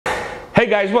Hey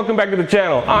guys, welcome back to the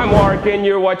channel. I'm Mark and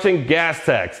you're watching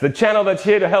Tachs, the channel that's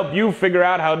here to help you figure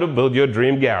out how to build your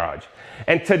dream garage.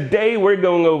 And today we're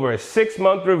going over a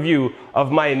 6-month review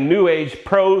of my NewAge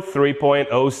Pro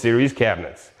 3.0 series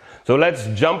cabinets. So let's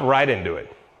jump right into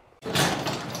it.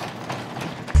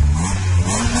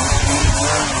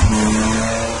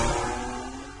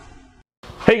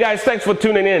 Hey guys, thanks for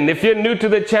tuning in. If you're new to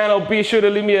the channel, be sure to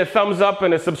leave me a thumbs up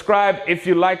and a subscribe if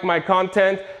you like my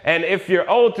content. And if you're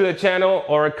old to the channel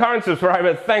or a current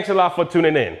subscriber, thanks a lot for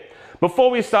tuning in.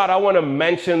 Before we start, I want to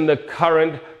mention the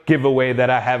current giveaway that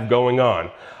I have going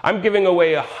on. I'm giving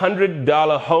away a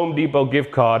 $100 Home Depot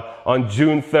gift card on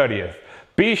June 30th.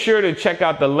 Be sure to check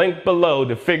out the link below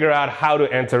to figure out how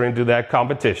to enter into that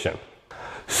competition.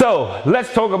 So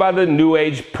let's talk about the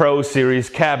NewAge Pro series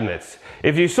cabinets.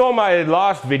 If you saw my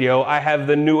last video, I have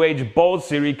the NewAge Bold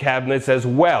series cabinets as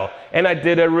well, and I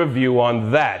did a review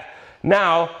on that.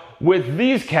 Now, with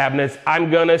these cabinets,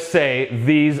 I'm gonna say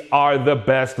these are the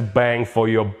best bang for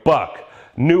your buck.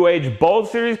 NewAge Bold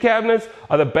series cabinets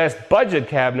are the best budget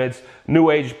cabinets.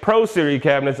 NewAge Pro series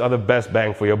cabinets are the best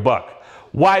bang for your buck.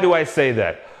 Why do I say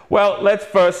that? Well, let's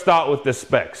first start with the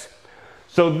specs.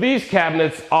 So these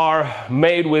cabinets are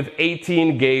made with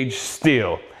 18 gauge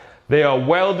steel. They are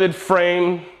welded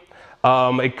frame.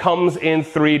 It comes in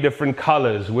 3 different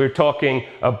colors. We're talking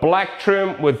a black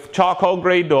trim with charcoal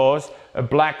gray doors, a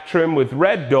black trim with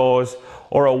red doors,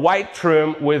 or a white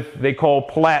trim with they call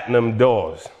platinum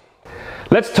doors.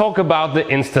 Let's talk about the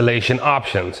installation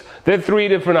options. There are 3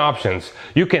 different options.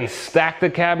 You can stack the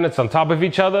cabinets on top of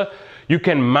each other, you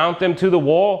can mount them to the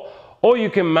wall, or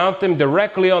you can mount them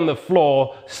directly on the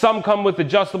floor. Some come with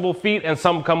adjustable feet and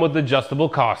some come with adjustable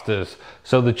casters.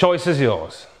 So the choice is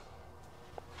yours.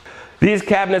 These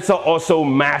cabinets are also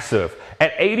massive.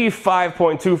 At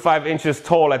 85.25 inches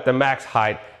tall at the max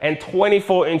height and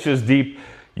 24 inches deep,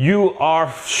 you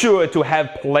are sure to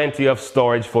have plenty of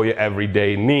storage for your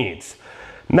everyday needs.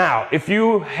 Now, if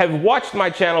you have watched my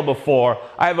channel before,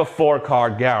 I have a 4-car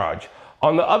garage.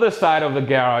 On the other side of the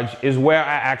garage is where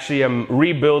I actually am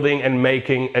rebuilding and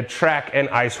making a track and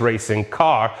ice racing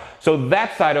car. So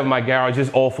that side of my garage is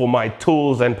all for my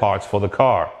tools and parts for the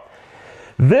car.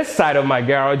 This side of my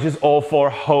garage is all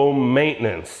for home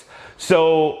maintenance.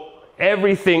 So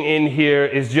everything in here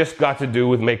is just got to do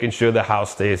with making sure the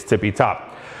house stays tippy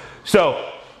top.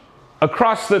 So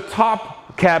across the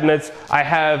top cabinets, I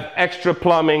have extra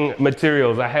plumbing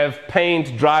materials. I have paint,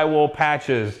 drywall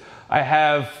patches. I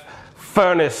have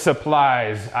furnace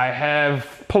supplies, I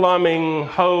have plumbing,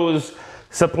 hose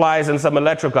supplies, and some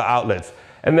electrical outlets.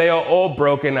 And they are all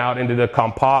broken out into the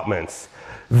compartments.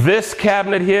 This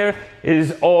cabinet here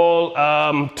is all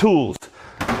tools.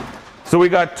 So we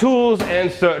got tools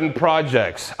and certain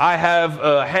projects. I have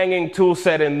a hanging tool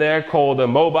set in there called a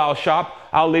mobile shop.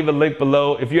 I'll leave a link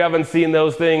below. If you haven't seen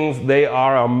those things, they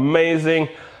are amazing.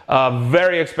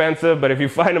 Very expensive, but if you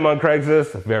find them on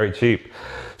Craigslist, very cheap.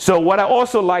 So what I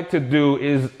also like to do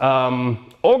is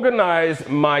organize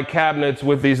my cabinets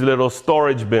with these little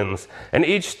storage bins. And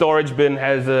each storage bin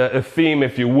has a theme,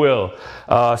 if you will.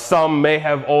 Some may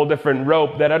have all different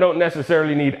rope that I don't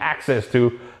necessarily need access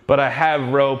to, but I have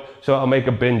rope, so I'll make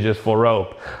a bin just for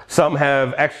rope. Some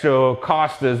have extra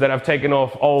casters that I've taken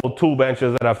off old tool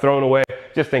benches that I've thrown away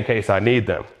just in case I need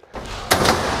them.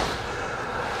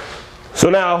 So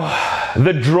now,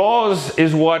 the drawers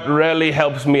is what really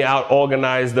helps me out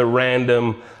organize the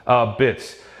random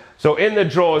bits. So in the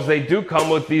drawers, they do come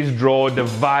with these drawer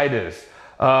dividers.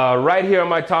 Right here on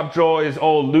my top drawer is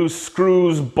all loose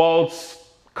screws, bolts,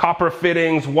 copper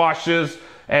fittings, washers,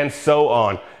 and so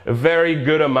on. A very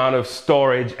good amount of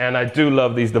storage, and I do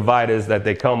love these dividers that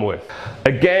they come with.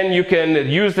 Again, you can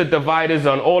use the dividers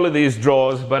on all of these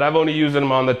drawers, but I've only used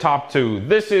them on the top 2.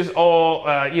 This is all,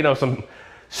 some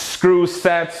screw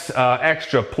sets,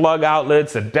 extra plug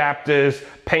outlets, adapters,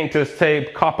 painter's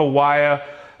tape, copper wire,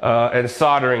 and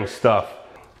soldering stuff.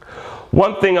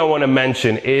 One thing I want to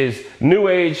mention is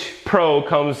NewAge Pro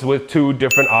comes with 2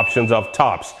 different options of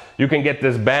tops. You can get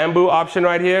this bamboo option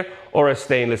right here or a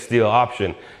stainless steel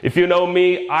option. If you know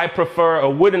me, I prefer a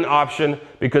wooden option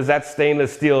because that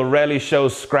stainless steel rarely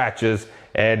shows scratches,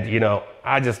 and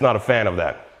I'm just not a fan of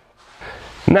that.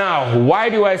 Now, why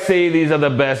do I say these are the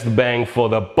best bang for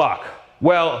the buck?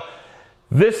 Well,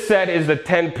 this set is the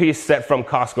 10-piece set from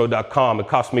Costco.com. It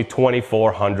cost me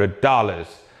 $2,400.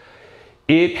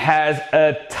 It has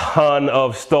a ton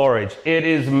of storage. It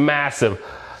is massive.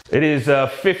 It is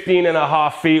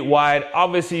 15.5 feet wide.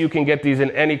 Obviously, you can get these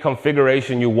in any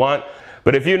configuration you want.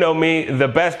 But if you know me, the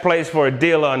best place for a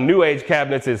deal on NewAge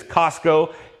cabinets is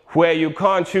Costco. where you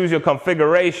can't choose your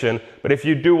configuration, but if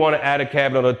you do want to add a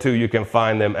cabinet or two, you can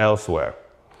find them elsewhere.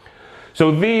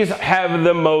 So these have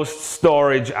the most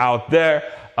storage out there,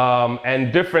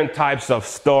 and different types of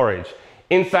storage.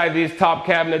 Inside these top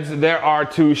cabinets, there are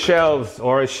two shelves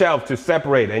or a shelf to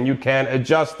separate, and you can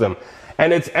adjust them.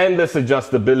 And it's endless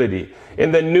adjustability.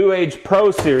 In the NewAge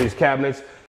Pro series cabinets,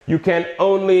 you can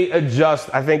only adjust,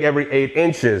 I think, every 8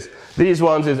 inches. These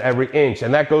ones is every inch,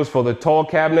 and that goes for the tall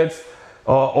cabinets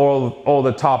or all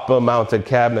the top mounted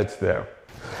cabinets there.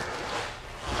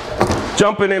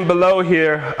 Jumping in below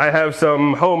here, I have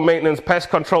some home maintenance pest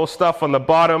control stuff on the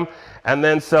bottom, and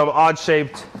then some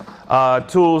odd-shaped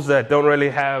tools that don't really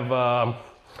have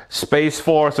space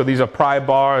for. So these are pry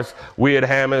bars, weird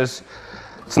hammers.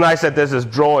 It's nice that there's this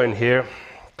drawer in here.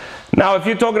 Now, if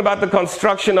you're talking about the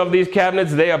construction of these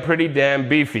cabinets, they are pretty damn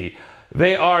beefy.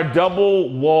 They are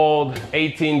double-walled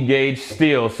 18-gauge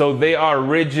steel, so they are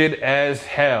rigid as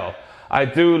hell. I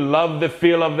do love the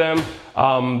feel of them.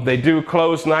 They do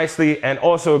close nicely, and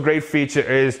also a great feature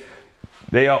is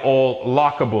they are all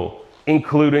lockable,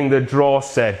 including the drawer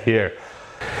set here.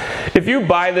 If you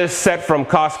buy this set from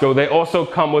Costco, they also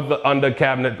come with the under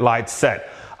cabinet light set.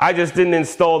 I just didn't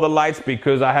install the lights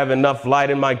because I have enough light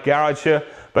in my garage here,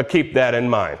 but keep that in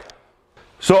mind.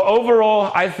 So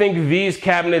overall, I think these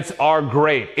cabinets are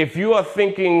great. If you are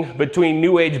thinking between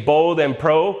NewAge Bold and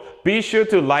Pro, be sure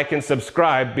to like and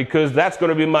subscribe, because that's going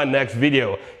to be my next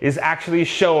video, is actually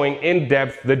showing in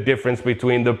depth the difference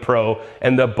between the Pro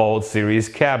and the Bold series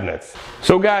cabinets.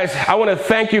 So guys, I want to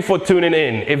thank you for tuning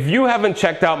in. If you haven't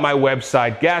checked out my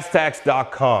website,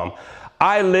 gastachs.com,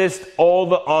 I list all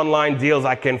the online deals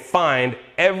I can find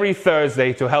every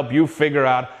Thursday to help you figure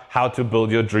out how to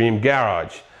build your dream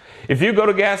garage. If you go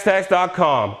to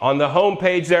gastachs.com, on the home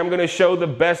page there, I'm going to show the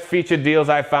best featured deals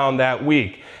I found that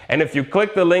week. And if you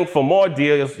click the link for more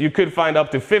deals, you could find up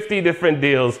to 50 different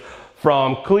deals,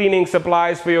 from cleaning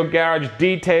supplies for your garage,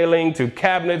 detailing, to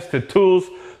cabinets, to tools.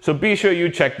 So be sure you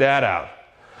check that out.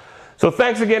 So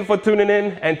thanks again for tuning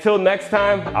in. Until next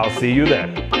time, I'll see you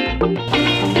then.